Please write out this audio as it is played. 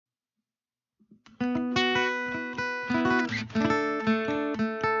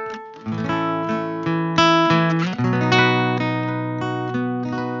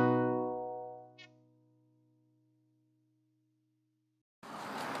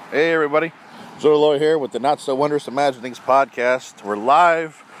Hey everybody, Joe Lloyd here with the Not So Wondrous Imagine Things podcast. We're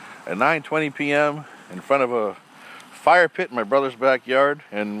live at 9:20 p.m. in front of a fire pit in my brother's backyard,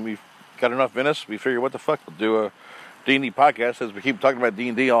 and we've got enough in us. We figure, what the fuck, we'll do a D&D podcast as we keep talking about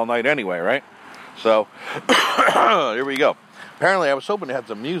D&D all night anyway, right? So, here we go. Apparently, I was hoping to have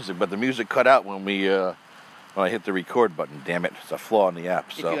some music, but the music cut out when I hit the record button. Damn it, it's a flaw in the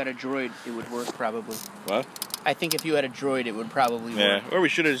app. If you had a droid, it would work probably. What? I think if you had a droid, it would probably work. Or we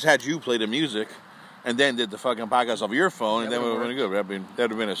should have just had you play the music and then did the fucking podcast off your phone, and then we were going to go. That would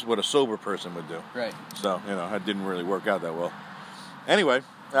have been what a sober person would do. Right. So, that didn't really work out that well. Anyway,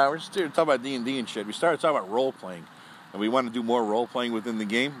 we're just here to talk about D&D and shit. We started talking about role-playing, and we want to do more role-playing within the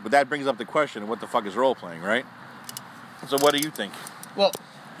game, but that brings up the question of what the fuck is role-playing, right? So what do you think? Well,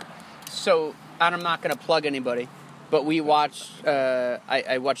 so, I'm not going to plug anybody, but we watched,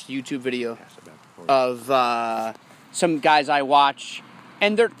 I watched a YouTube video of some guys I watch,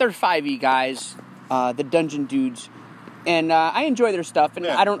 and they're 5e guys, the Dungeon Dudes, and I enjoy their stuff, and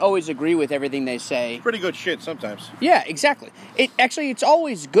I don't always agree with everything they say. Pretty good shit sometimes. Yeah, exactly. It's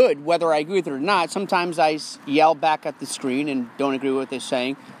always good whether I agree with it or not. Sometimes I yell back at the screen and don't agree with what they're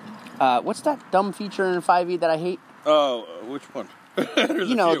saying. What's that dumb feature in 5e that I hate? Oh, which one?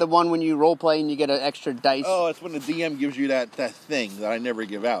 The one when you role play and you get an extra dice. Oh, it's when the DM gives you that thing that I never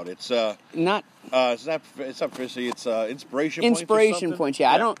give out. It's not. It's not fishy. It's inspiration. Inspiration points.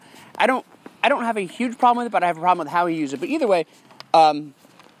 Yeah, I don't have a huge problem with it, but I have a problem with how he uses it. But either way, we're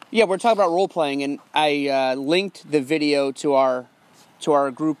talking about role playing, and I linked the video to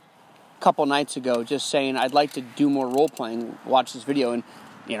our group a couple nights ago, just saying I'd like to do more role playing. Watch this video, and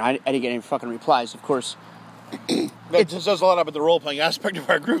I didn't get any fucking replies, of course. It just says a lot about the role-playing aspect of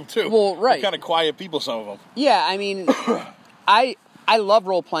our group, too. Well, right. We're kind of quiet people, some of them. Yeah, I mean, I love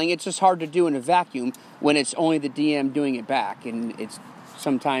role-playing. It's just hard to do in a vacuum when it's only the DM doing it back. And it's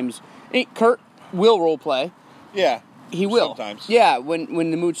sometimes... Kurt will role-play. Yeah. He will. Sometimes. Yeah,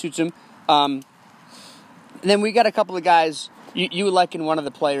 when the mood suits him. Then we got a couple of guys, you liken one of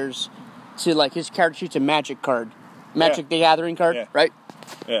the players to, like, his character sheet's a Magic card. Magic the Gathering card, right?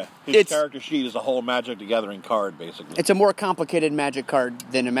 Yeah, his character sheet is a whole Magic the Gathering card, basically. It's a more complicated Magic card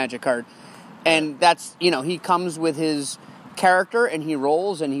than a Magic card. And that's, he comes with his character, and he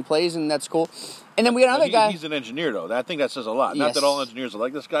rolls, and he plays, and that's cool. And then we got another guy... He's an engineer, though. I think that says a lot. Yes. Not that all engineers are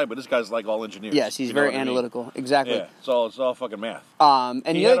like this guy, but this guy's like all engineers. Yes, he's very analytical. Exactly. Yeah, it's all fucking math. And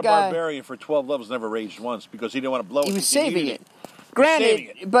the other guy... Barbarian for 12 levels, never raged once, because he didn't want to blow it. He was saving it.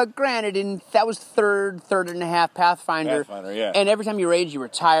 Granted, that was third and a half Pathfinder. Yeah. And every time you raged, you were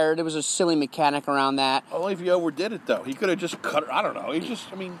tired. There was a silly mechanic around that. Only if you overdid it, though. He could have just cut it. I don't know. He just,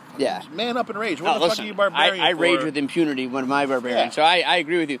 man up and rage. What the fuck are you barbarian I for? rage with impunity when my barbarian, so I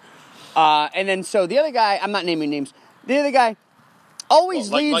agree with you. And then, so the other guy, I'm not naming names, the other guy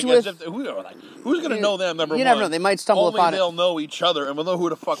always leads with... Who's going to know them, number one? You never know. They might stumble upon it. Only they'll know each other, and we'll know who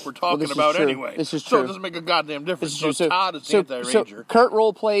the fuck we're talking about anyway. This is true. So it doesn't make a goddamn difference. So Todd is the anti-ranger. So Kurt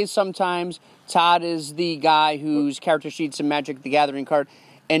role plays sometimes. Todd is the guy whose character sheet's a Magic the Gathering card.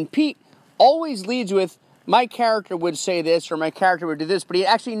 And Pete always leads with, my character would say this, or my character would do this, but he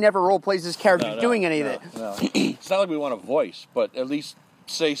actually never role plays his character doing any of it. No. It's not like we want a voice, but at least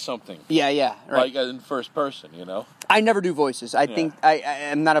say something. Yeah, right. Like in first person, I never do voices. I think I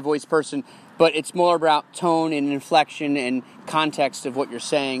am not a voice person, but it's more about tone and inflection and context of what you're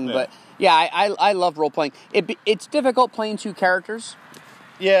saying. Yeah. But I love role playing. It's difficult playing two characters.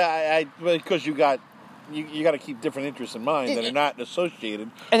 Yeah, because you got to keep different interests in mind that are not associated.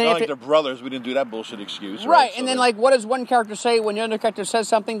 And not like they're brothers. We didn't do that bullshit excuse. Right, and then what does one character say when the other character says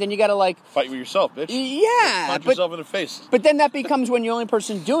something? Then you got to fight with yourself, bitch. Yeah, punch yourself in the face. But then that becomes when you're the only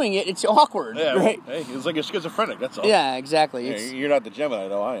person doing it. It's awkward. Yeah, right? Hey, it's like you're schizophrenic. That's all. Yeah, exactly. You're not the Gemini,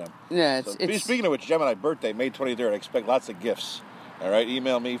 though. I am. Yeah, speaking of which, Gemini birthday, May 23rd. I expect lots of gifts. All right,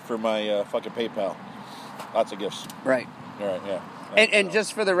 email me for my fucking PayPal. Lots of gifts. Right. All right. Yeah. And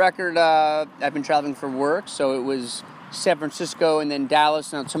just for the record, I've been traveling for work, so it was San Francisco and then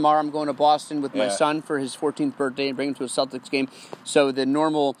Dallas. Now tomorrow I'm going to Boston with my son for his 14th birthday and bring him to a Celtics game. So the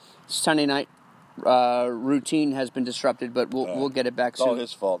normal Sunday night routine has been disrupted, but we'll get it back soon. It's all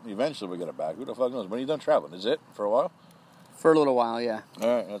his fault. Eventually we'll get it back. Who the fuck knows? When are you done traveling? Is it for a while? For a little while, yeah.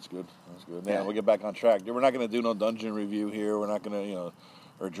 All right, that's good. Yeah, we'll get back on track. We're not going to do no dungeon review here. We're not going to,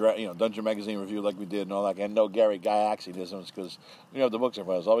 or Dungeon Magazine review like we did and all that. And no Gary Gygaxisms because the books in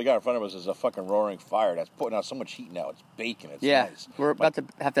front of us. All we got in front of us is a fucking roaring fire that's putting out so much heat now. It's baking. It's nice. We're about to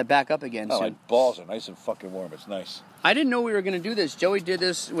have to back up again soon. My balls are nice and fucking warm. It's nice. I didn't know we were going to do this. Joey did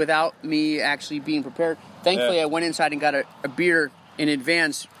this without me actually being prepared. Thankfully, I went inside and got a beer in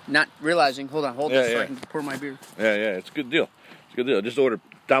advance, not realizing. Hold this so I can pour my beer. Yeah, it's a good deal. It's a good deal. Just ordered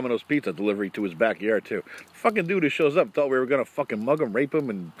Domino's Pizza delivery to his backyard, too. Fucking dude who shows up thought we were going to fucking mug him, rape him,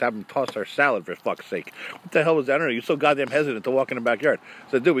 and have him toss our salad, for fuck's sake. What the hell was that? I don't know. You're so goddamn hesitant to walk in the backyard.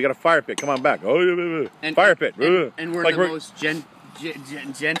 I said, dude, we got a fire pit. Come on back. Oh, yeah. Fire pit. And we're like the most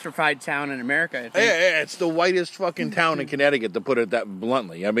gentrified town in America, I think. Yeah, it's the whitest fucking town in Connecticut, to put it that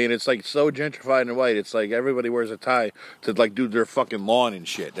bluntly. I mean, it's like so gentrified and white. It's like everybody wears a tie to like do their fucking lawn and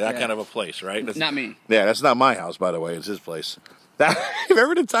shit. That kind of a place, right? That's not me. Yeah, that's not my house, by the way. It's his place.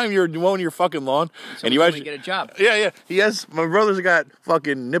 Remember the time you're mowing your fucking lawn and you actually get a job? Yeah. My brother's got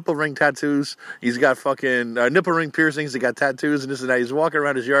fucking nipple ring tattoos. He's got fucking nipple ring piercings. He got tattoos and this and that. He's walking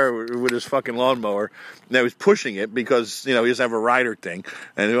around his yard with his fucking lawnmower. Now he's pushing it because he doesn't have a rider thing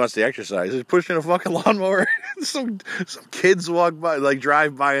and he wants to exercise. He's pushing a fucking lawnmower. some kids drive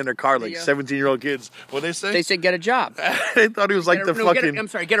by in their car, like 17-year-old kids. What they say? They said get a job. They thought he was like the fucking.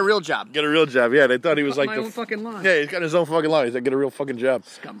 Get a real job. Get a real job. Yeah, they thought he was like my own fucking lawn. Yeah, he's got his own fucking lawn. He's like, get a real fucking job.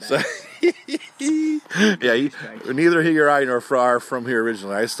 Scumbag. So, neither he or I are from here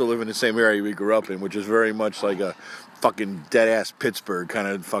originally. I still live in the same area we grew up in, which is very much like a fucking dead-ass Pittsburgh kind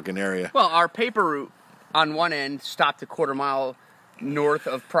of fucking area. Well, our paper route on one end stopped a quarter mile north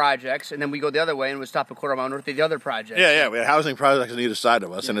of projects, and then we go the other way and we stop a quarter mile north of the other projects. Yeah, we had housing projects on either side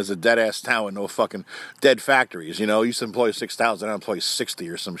of us, and it's a dead-ass town with no fucking dead factories, used to employ 6,000, I employ 60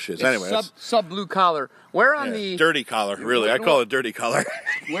 or some shit. Anyway, sub-blue collar. Where on the... Dirty collar, really. I call it dirty collar.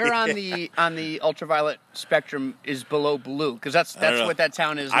 Where on the ultraviolet spectrum is below blue? Because that's what that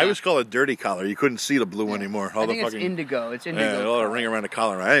town is now. I always call it dirty collar. You couldn't see the blue anymore. I think it's indigo. It's indigo. Yeah, all the ring around the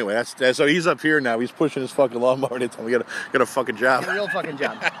collar. Anyway, that's so he's up here now. He's pushing his fucking lawnmower and tell me get a fucking job. Get a real fucking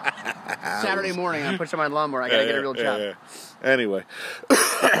job. Saturday morning, I put on my lawnmower. I gotta get a real job. Yeah. Anyway,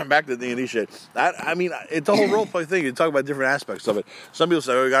 back to the D&D shit. I mean, it's a whole role play thing. You talk about different aspects of it. Some people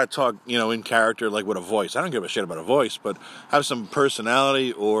say, we got to talk, in character, like with a voice. I don't give a shit about a voice, but have some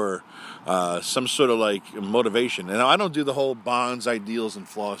personality or some sort of like motivation. And I don't do the whole bonds, ideals, and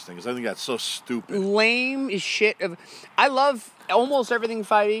flaws thing because I think that's so stupid. Lame as shit. I love almost everything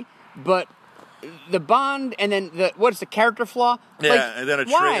 5e, but the bond and then what's the character flaw? Yeah, and then a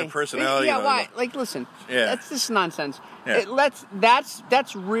trait of personality. Yeah, why? Like, listen, that's just nonsense. Yeah.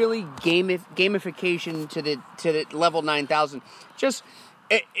 That's really gamification to the level 9,000. Just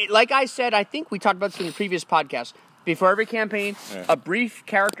like I said, I think we talked about this in the previous podcast. Before every campaign, a brief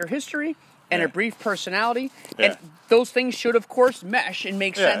character history and a brief personality, and those things should, of course, mesh and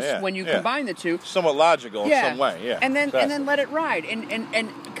make sense when you combine the two. Somewhat logical in some way, and then let it ride.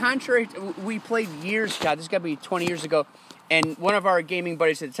 And contrary, we played years. God, this got to be 20 years ago. And one of our gaming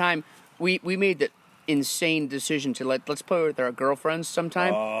buddies at the time, we made the insane decision to let's play with our girlfriends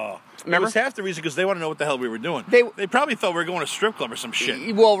sometime. Remember? It was half the reason because they want to know what the hell we were doing. They probably thought we were going to a strip club or some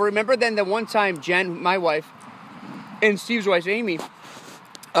shit. Well, remember then the one time Jen, my wife, and Steve's wife Amy,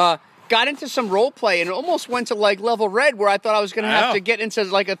 got into some role play and it almost went to like level red where I thought I was going to have to get into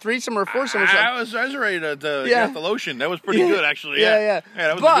like a threesome or foursome or something. I was ready to get the lotion. That was pretty good, actually. Yeah,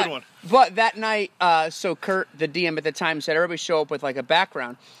 that was a good one. But that night, so Kurt, the DM at the time, said everybody show up with like a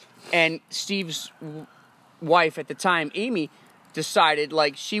background. And Steve's wife at the time, Amy, decided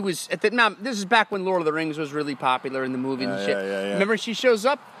like she was this is back when Lord of the Rings was really popular in the movie and shit. Yeah. Remember, she shows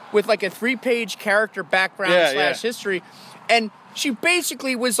up with like a 3-page character background / history, and she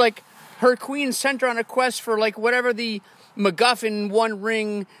basically was like her queen sent her on a quest for like whatever the MacGuffin One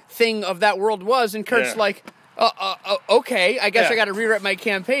Ring thing of that world was, and Kurt's like, okay, I guess I got to rewrite my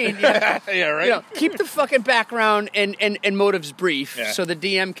campaign. Yeah, right. Keep the fucking background and motives brief, so the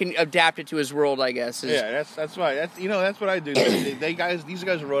DM can adapt it to his world. I guess. That's why. That's what I do. These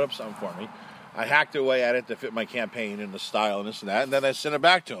guys wrote up something for me. I hacked away at it to fit my campaign and the style and this and that, and then I sent it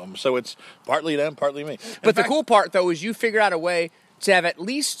back to them. So it's partly them, partly me. But the cool part, though, is you figure out a way to have at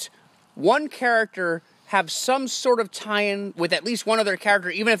least one character have some sort of tie-in with at least one other character,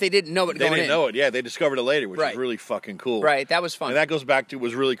 even if they didn't know it going in. They didn't know it, yeah. They discovered it later, which was really fucking cool. Right, that was fun. And that goes back to, it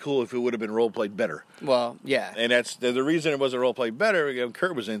was really cool if it would have been role-played better. Well, yeah. And that's the reason it wasn't role-played better.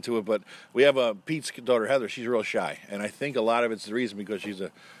 Kurt was into it, but we have Pete's daughter, Heather. She's real shy. And I think a lot of it's the reason because she's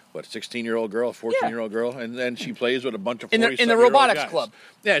a 16-year-old girl, 14-year-old girl, and then she plays with a bunch of 40-something-year-old guys. In the robotics club.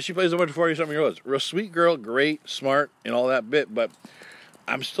 Yeah, she plays with a bunch of 40-something-year-olds. Real sweet girl, great, smart, and all that bit, but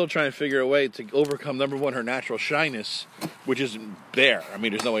I'm still trying to figure a way to overcome, number one, her natural shyness, which isn't there. I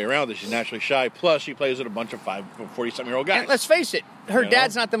mean, there's no way around it. She's naturally shy. Plus, she plays with a bunch of 40-something-year-old guys. And let's face it, her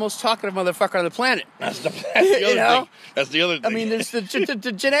dad's not the most talkative motherfucker on the planet. That's the other thing. That's the other thing. I mean, there's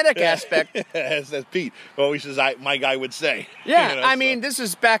the genetic aspect. That's Pete. Well, he says, my guy would say. Yeah, I mean, this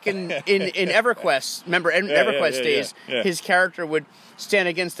is back in EverQuest. Remember, EverQuest days, his character would stand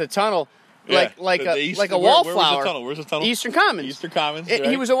against the tunnel like a wallflower. Where's the tunnel? Where's the tunnel? Eastern Commons. Eastern Commons. He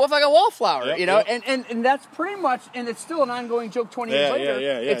Right? was like a wallflower, Yep, you know, yep. and that's pretty much, and it's still an ongoing joke 20 years later.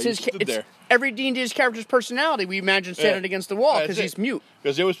 Yeah. It's He stood there. every D&D's character's personality. We imagine standing against the wall because he's mute.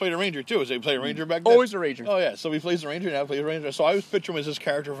 Because they always played a ranger too. So they played a ranger back then. Always a ranger. Oh yeah. So he plays the ranger now. Plays a ranger. So I always picture him as this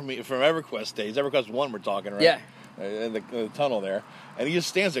character from EverQuest days. EverQuest 1 we're talking, right? Yeah. In the tunnel there, and he just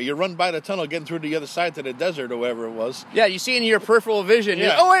stands there. You run by the tunnel, getting through to the other side to the desert or whatever it was. Yeah, you see in your peripheral vision.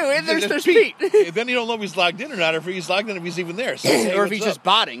 Yeah. Oh wait, there's Pete. Then you don't know if he's logged in or not, or if he's logged in, if he's even there. So, or if he's just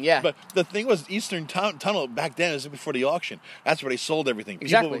botting. Yeah. But the thing was, Eastern Tunnel back then is before the auction. That's where they sold everything.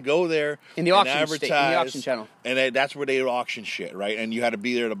 Exactly. People would go there in the auction in the auction channel, and that's where they would auction shit, right? And you had to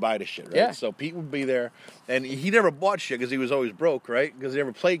be there to buy the shit, right? Yeah. So Pete would be there, and he never bought shit because he was always broke, right? Because he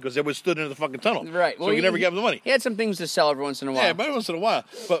never played because they was stood in the fucking tunnel, right? So he could never get him the money. He had some things to sell every once in a while. Yeah, every once in a while.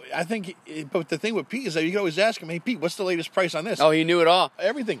 But I think, but the thing with Pete is that you can always ask him, "Hey, Pete, what's the latest price on this?" Oh, he knew it all.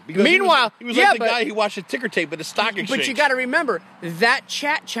 Everything. Because meanwhile, he was like the guy who watched the ticker tape at the stock exchange. But you got to remember that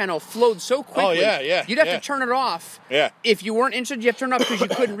chat channel flowed so quickly. Oh yeah. You'd have to turn it off. Yeah. If you weren't interested, you have to turn it off because you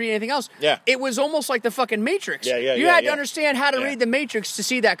couldn't read anything else. Yeah. It was almost like the fucking Matrix. Yeah. You had to understand how to read the Matrix to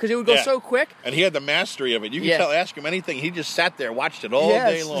see that because it would go so quick. And he had the mastery of it. You can ask him anything. He just sat there, watched it all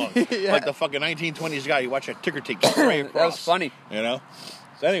day long, like the fucking 1920s guy. He watched that ticker tape straight across. That was funny. You know.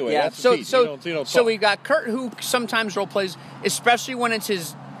 So anyway, yeah. that's So so we got Kurt, who sometimes role plays, especially when it's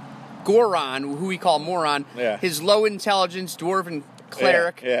his Goron, who we call Moron. Yeah. His low intelligence dwarven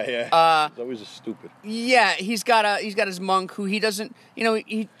cleric. Yeah. He's always a stupid. Yeah, he's got his monk who he doesn't,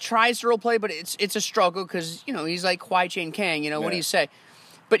 he tries to role play, but it's a struggle because he's like Kwai Chang Kang. What do you say?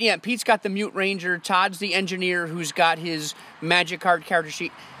 But yeah, Pete's got the mute ranger. Todd's the engineer who's got his magic card character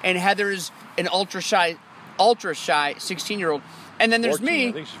sheet, and Heather's an ultra shy 16-year-old. And then there's 14, me.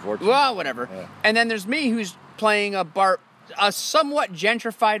 I think she's 14. Well, whatever. Yeah. And then there's me who's playing a somewhat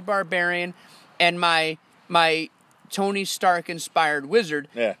gentrified barbarian, and my Tony Stark inspired wizard.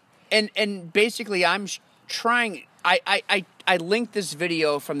 Yeah. And basically I'm trying. I linked this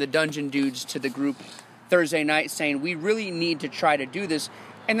video from the Dungeon Dudes to the group Thursday night saying we really need to try to do this.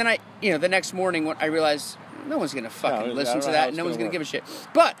 And then the next morning when I realized no one's gonna fucking listen to that. No one's gonna give a shit.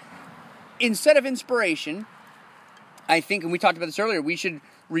 But instead of inspiration, I think, and we talked about this earlier, we should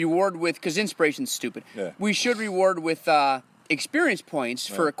reward with, because inspiration's stupid. Yeah. We should reward with experience points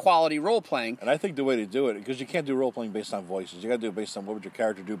for quality role playing. And I think the way to do it, because you can't do role playing based on voices. You got to do it based on what would your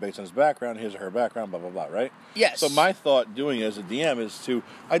character do based on his background, his or her background, blah blah blah. Right? Yes. So my thought doing it as a DM is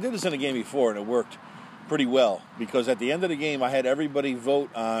I did this in a game before and it worked pretty well because at the end of the game I had everybody vote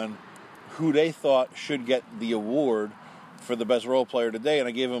on who they thought should get the award for the best role player today, and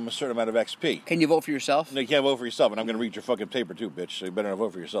I gave them a certain amount of XP. Can you vote for yourself? No, you can't vote for yourself, and I'm going to read your fucking paper too, bitch. So you better not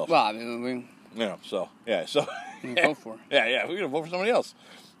vote for yourself. Well, I mean, so vote for. Yeah, we're going to vote for somebody else.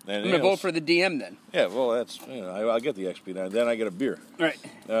 I'm going to vote for the DM then. Yeah, well, that's I'll get the XP now. Then I get a beer. Right.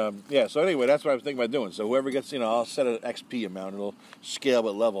 So anyway, that's what I was thinking about doing. So whoever gets, I'll set an XP amount. It'll scale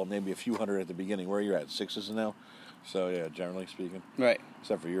at level, maybe a few hundred at the beginning. Where are you at? 6s now. So yeah, generally speaking. Right.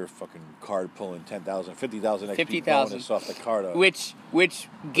 Except for your fucking card pulling 10,000, 50,000 XP 50,000 bonus off the card. Which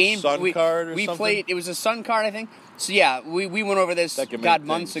game? Sun card or we something? played. It was a Sun card, I think. So yeah, we went over this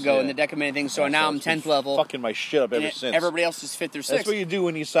months ago in the Deck of Many Things. So now I'm 10th level. Fucking my shit up ever since. Everybody else is 5th or 6th. That's what you do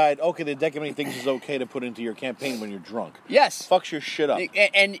when you decide, okay, the Deck of Many Things is okay to put into your campaign when you're drunk. Yes. Fucks your shit up.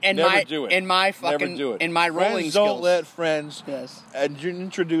 And Never do it. In my fucking Never do it. in my rolling friends don't skills. let friends Yes.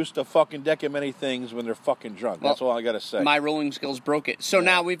 introduce the fucking Deck of Many Things when they're fucking drunk. That's all I gotta say. My rolling skills broke it. So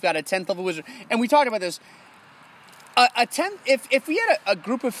now we've got a 10th level wizard, and we talked about this. A 10th, if we had a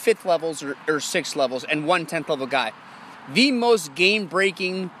group of 5th levels or 6th levels and one 10th level guy, the most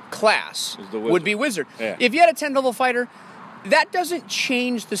game-breaking class would be wizard. Yeah. If you had a 10th level fighter, that doesn't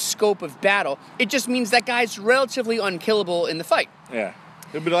change the scope of battle. It just means that guy's relatively unkillable in the fight. Yeah.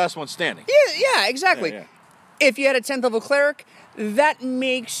 He'll be the last one standing. Yeah, exactly. Yeah. If you had a 10th level cleric, that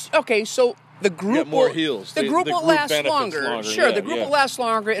makes... Okay, so the group get more heals. The group will last longer. Sure, the group will last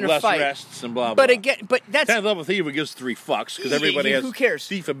longer in a fight. Less rests and blah, blah. But again, that's... 10th level thief gives 3 fucks because everybody has who cares?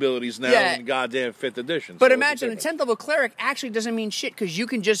 thief abilities now in goddamn 5th edition. But imagine a 10th level cleric actually doesn't mean shit because you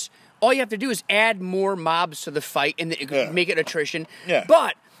can just... All you have to do is add more mobs to the fight and make it attrition. Yeah.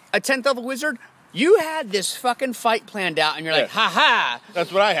 But a 10th level wizard... You had this fucking fight planned out, and you're like, ha-ha. That's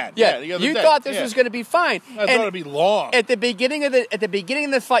what I had. You thought this was going to be fine. I thought it would be long. At the beginning of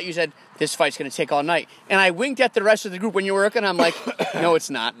the fight, you said, this fight's going to take all night. And I winked at the rest of the group when you were working. I'm like, no, it's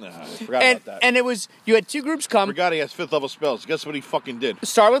not. Nah, I forgot about that. And it was, you had two groups come. Forgot he has 5th level spells. Guess what he fucking did?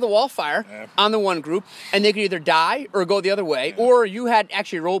 Start with a wall of fire on the one group, and they could either die or go the other way, or you had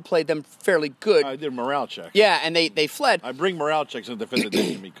actually role-played them fairly good. I did morale check. Yeah, and they fled. I bring morale checks into 5th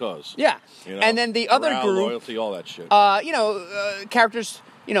edition because. Yeah. You know, And then the other morale, group, loyalty, all that shit. Characters,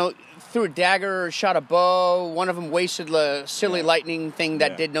 threw a dagger, shot a bow. One of them wasted the silly lightning thing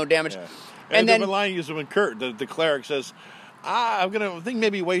that did no damage. Yeah. And then the line used when Kurt, the cleric, says, I'm going to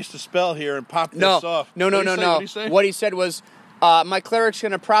maybe waste a spell here and pop this off. No. What did he say? What he said was, my cleric's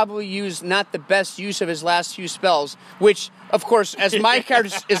going to probably use not the best use of his last few spells, which, of course, as my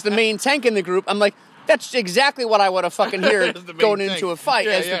character is the main tank in the group, I'm like, that's exactly what I would have fucking heard going into a fight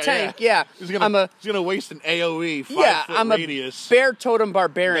as the tank. Yeah. He's going to waste an AoE 5-foot I'm radius. A bear totem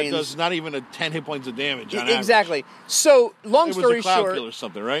barbarian. That does not even a 10 hit points of damage on Exactly. average. So, long story It was a cloud short. killer or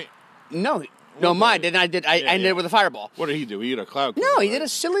something, right? No, mine. I ended it with a fireball. What did he do? He did a cloud killer. No, he did a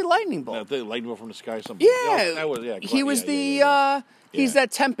silly lightning bolt. The lightning bolt from the sky or something. He was he's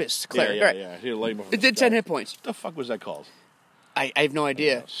that Tempest cleric. Yeah. He did a lightning bolt from It did 10 hit points. What the fuck was that called? I have no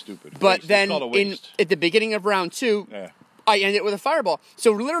idea. Stupid. But Waste. then Waste. at the beginning of round 2, I ended it with a fireball.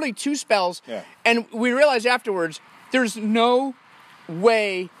 So literally 2 spells. Yeah. And we realized afterwards there's no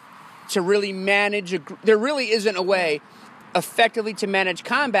way to really manage there really isn't a way effectively to manage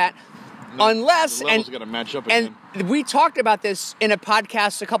combat unless the levels gotta match up and again. We talked about this in a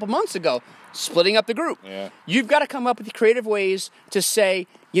podcast a couple months ago, splitting up the group. Yeah. You've got to come up with creative ways to say,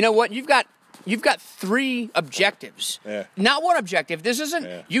 you know what, you've got 3 objectives. Yeah. Not one objective. This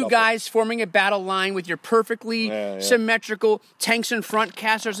isn't you guys forming a battle line with your perfectly symmetrical tanks in front,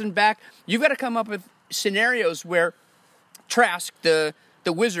 casters in back. You've got to come up with scenarios where Trask, the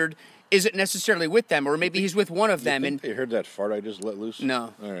wizard, isn't necessarily with them, or maybe he's with one of them. And you heard that fart I just let loose?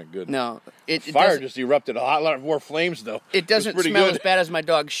 No. All right, good. No. Fire just erupted. A lot more flames, though. It doesn't smell as bad as my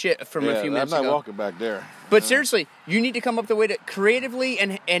dog's shit from a few minutes ago. I'm not walking back there. But seriously, you need to come up with a way to creatively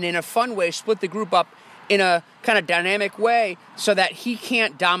and in a fun way split the group up in a kind of dynamic way so that he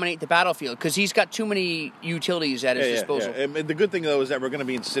can't dominate the battlefield because he's got too many utilities at his disposal. Yeah. And the good thing, though, is that we're going to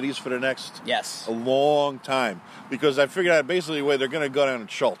be in cities for the next a long time because I figured out basically where they're going to go down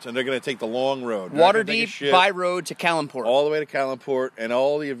to Schultz and they're going to take the long road. Waterdeep by road to Calimport. All the way to Calimport and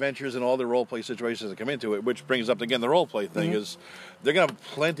all the adventures and all the roleplay situations that come into it, which brings up, again, the roleplay thing is they're going to have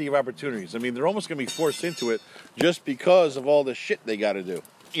plenty of opportunities. I mean, they're almost going to be forced into it just because of all the shit they got to do.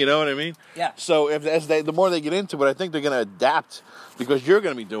 You know what I mean? Yeah. So the more they get into it, I think they're going to adapt because you're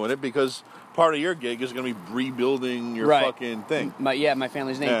going to be doing it because part of your gig is going to be rebuilding your fucking thing. My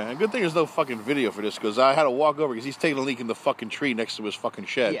family's name. Yeah, and good thing there's no fucking video for this because I had to walk over because he's taking a leak in the fucking tree next to his fucking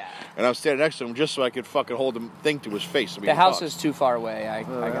shed. Yeah. And I'm standing next to him just so I could fucking hold the thing to his face. So the house is too far away. I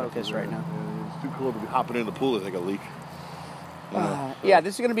got to piss right now. Yeah, it's too cool to be hopping in the pool if they got a leak.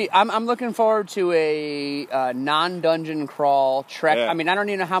 This is going to be... I'm looking forward to a non-dungeon crawl trek. Yeah. I mean, I don't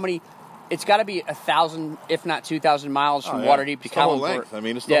even know how many... It's got to be 1,000, if not 2,000 miles from Waterdeep to Calimport. Calimport. Length. I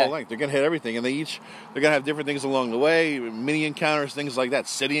mean, it's the whole length. They're going to hit everything, and they're going to have different things along the way, mini encounters, things like that,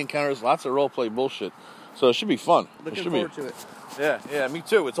 city encounters, lots of roleplay bullshit. So it should be fun. Looking forward to it. Yeah, me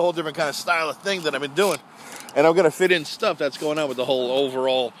too. It's a whole different kind of style of thing that I've been doing. And I'm going to fit in stuff that's going on with the whole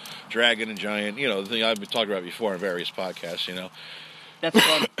overall dragon and giant, the thing I've been talking about before in various podcasts, That's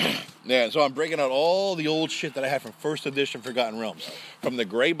fun. Yeah, so I'm breaking out all the old shit that I had from first edition Forgotten Realms. From the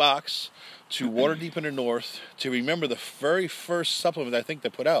gray box to Waterdeep in the North to remember the very first supplement I think they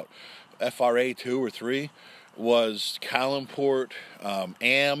put out, FRA 2 or 3, was Calimport,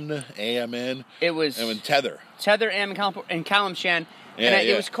 Amn, AMN. It was... And Tether. Tether, Amn, and Calimshan.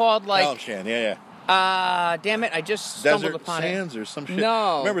 It was called like... Calimshan, yeah. Damn it, I just stumbled Desert upon Sands it. or some shit. No.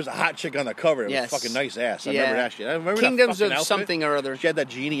 I remember there's a hot chick on the cover. It was fucking nice ass. I remember that shit. I remember Kingdoms that of outfit. something or other. She had that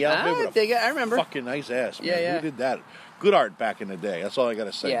genie outfit. I remember. Fucking nice ass, man. Yeah. Who did that? Good art back in the day. That's all I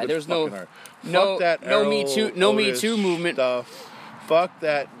gotta say. Yeah, Good there's art. no Fuck that Me Too movement stuff. Fuck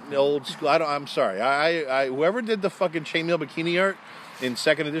that old school. I'm sorry. I whoever did the fucking chainmail bikini art in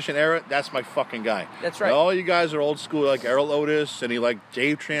second edition era, that's my fucking guy. That's right. And all you guys are old school, like Errol Otis, and he like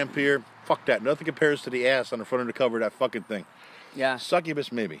Dave Trampier. Fuck that. Nothing compares to the ass on the front of the cover of that fucking thing. Yeah.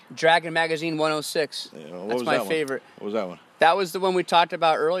 Succubus, maybe. Dragon Magazine 106. Yeah, That's my favorite. What was that one? That was the one we talked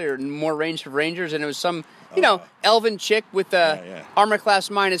about earlier, More Range for Rangers, and it was some you know, elven chick with a Yeah. armor class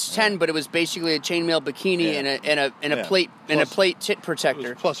 -10, but it was basically a chainmail bikini and a plate tit It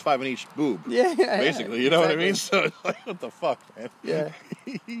protector. was +5 in each boob. Yeah, Basically, you know what I exactly. mean? So it's like, what the fuck, man? Yeah.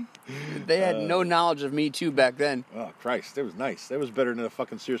 They had no knowledge of Me Too back then. Oh Christ, it was nice. That was better than a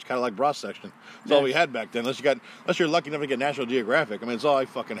fucking Sears Cadillac bra section. That's all we had back then. Unless you're lucky enough to get National Geographic. I mean, it's all I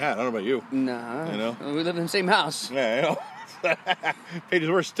fucking had. I don't know about you. Nah. You know? We lived in the same house. Yeah, you know. Pages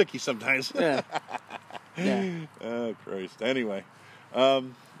were sticky sometimes. Yeah. Yeah. Oh Christ. Anyway,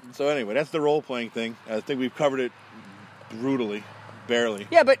 so anyway, that's the role playing thing. I think we've covered it brutally, barely.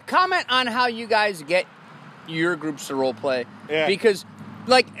 Yeah, but comment on how you guys get your groups to role play. Yeah. Because,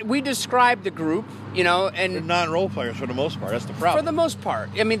 like, we described the group, you know, They're and non-role players for the most part. That's the problem. for the most part.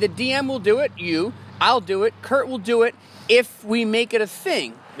 I mean, the DM will do it, I'll do it, Kurt will do it if we make it a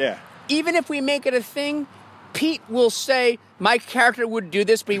thing. Yeah. Even if we make it a thing, Pete will say, my character would do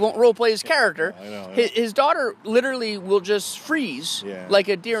this, but he won't role play his character. I know. His daughter literally will just freeze like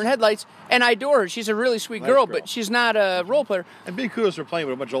a deer in headlights, and I adore her. She's a really sweet girl, but she's not a role player. And big kudos for playing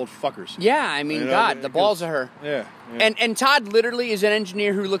with a bunch of old fuckers. Yeah, I mean, You know, God, the balls of her. Yeah. And Todd literally is an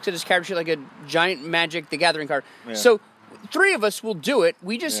engineer who looks at his character sheet like a giant Magic the Gathering card. Yeah. So 3 of us will do it.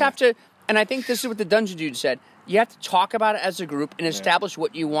 We just have to, and I think this is what the Dungeon Dude said. You have to talk about it as a group and establish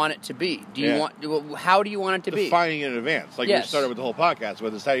what you want it to be. Do you want? How do you want it to be? Defining it in advance, like we started with the whole podcast.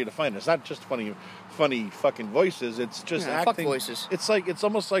 With it's how you define it. It's not just funny fucking voices. It's just acting. Fuck voices. It's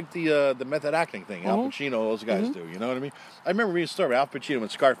almost like the method acting thing. Al Pacino, those guys do. You know what I mean? I remember reading a story about Al Pacino in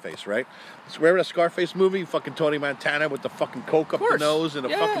Scarface, right? So remember that Scarface movie? Fucking Tony Montana with the fucking coke up the nose and a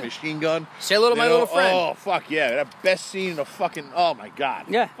fucking machine gun. Say hello to my little friend. Oh fuck yeah! That best scene in the fucking. Oh my god.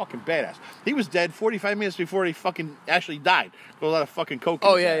 Yeah. Fucking badass. He was dead 45 minutes before he fucking actually died. With a lot of fucking coke.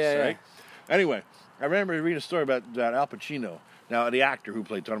 Oh, in his yeah, ass, yeah, yeah. right? Anyway, I remember reading a story about Al Pacino. Now, the actor who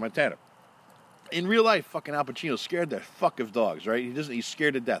played Tony Montana. In real life, fucking Al Pacino's scared the fuck of dogs, right? He's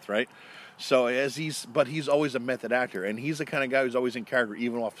scared to death, right? So but he's always a method actor, and he's the kind of guy who's always in character,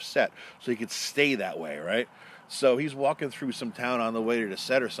 even off set, so he could stay that way, right? So he's walking through some town on the way to the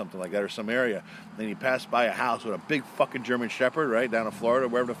set or something like that, or some area, and he passed by a house with a big fucking German Shepherd, right, down in Florida,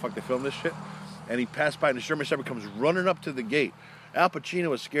 wherever the fuck they filmed this shit. And he passed by, and the German Shepherd comes running up to the gate. Al Pacino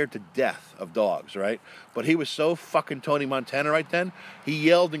was scared to death of dogs, right? But he was so fucking Tony Montana right then, he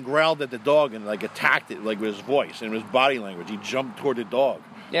yelled and growled at the dog and, like, attacked it, like, with his voice and his body language. He jumped toward the dog.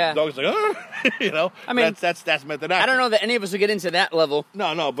 Yeah. The dog's like, oh, you know? I mean, that's method acting. I don't know that any of us will get into that level.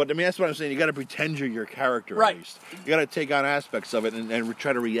 No, but I mean, that's what I'm saying. You got to pretend you're your character, Right. at least. You got to take on aspects of it and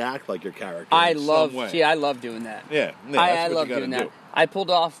try to react like your character. I in love some way. I love doing that. Yeah, I that's what love you gotta doing that. do. I pulled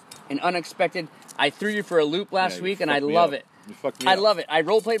off an unexpected. I threw you for a loop last you week, and I fucked me love up. it. You fucked me I up. love it. I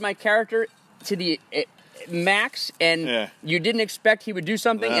role played my character to the max, and you didn't expect he would do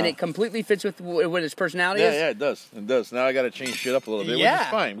something, and it completely fits with what his personality is. Yeah, it does. It does. Now I got to change shit up a little bit, which is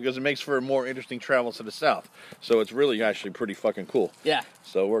fine because it makes for a more interesting travel to the south. So it's really actually pretty fucking cool. Yeah.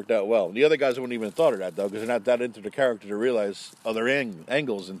 So it worked out well. The other guys wouldn't even have thought of that though, because they're not that into the character to realize other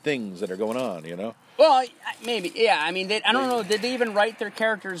angles and things that are going on. You know. Well, maybe. Yeah. I mean, I don't know. Did they even write their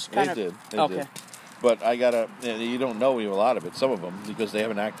characters? They did. But I gotta, you don't know a lot of it, some of them, because they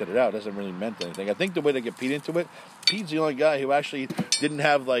haven't acted it out. It hasn't really meant anything. I think the way they get Pete into it, Pete's the only guy who actually didn't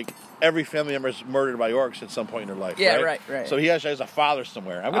have, like, every family member is murdered by orcs at some point in their life. Yeah, right. right. So he actually has a father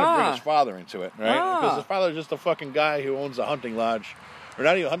somewhere. I'm going to bring his father into it, right? Because his father's just a fucking guy who owns a hunting lodge. Or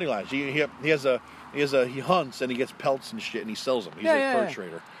not even a hunting lodge. He hunts and he gets pelts and shit and he sells them. He's a fur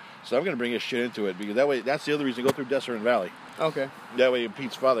trader. So I'm going to bring his shit into it because that way, that's the other reason. Go through Desert Valley. Okay. That way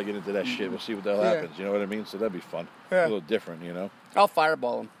Pete's father get into that shit. We'll see what the hell happens. You know what I mean? So that'd be fun. Yeah. A little different, you know? I'll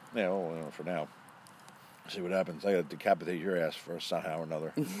fireball him. Yeah, well, for now. See what happens. I got to decapitate your ass first somehow or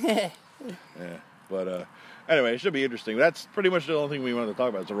another. Yeah. But anyway, it should be interesting. That's pretty much the only thing we wanted to talk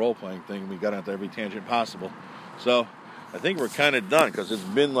about. It's a role-playing thing. We got onto every tangent possible. So I think we're kind of done because it's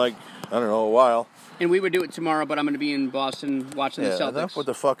been like, I don't know, a while. And we would do it tomorrow, but I'm going to be in Boston watching the Celtics. Enough with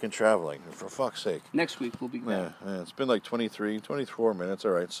the fucking traveling, for fuck's sake. Next week we'll be back. Yeah, it's been like 24 minutes.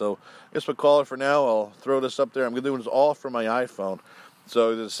 All right, so I guess we'll call it for now. I'll throw this up there. I'm going to do this all from my iPhone.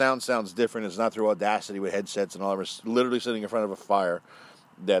 So the sound sounds different. It's not through Audacity with headsets and all that. We're literally sitting in front of a fire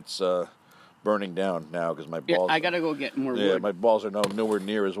that's burning down now because my balls... Yeah, I got to go get more wood. Yeah, my balls are nowhere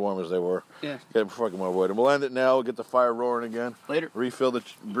near as warm as they were. Yeah. Get fucking more wood. And we'll end it now. We'll get the fire roaring again. Later. Refill the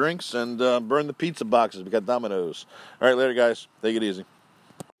drinks and burn the pizza boxes. We got Domino's. All right, later, guys. Take it easy.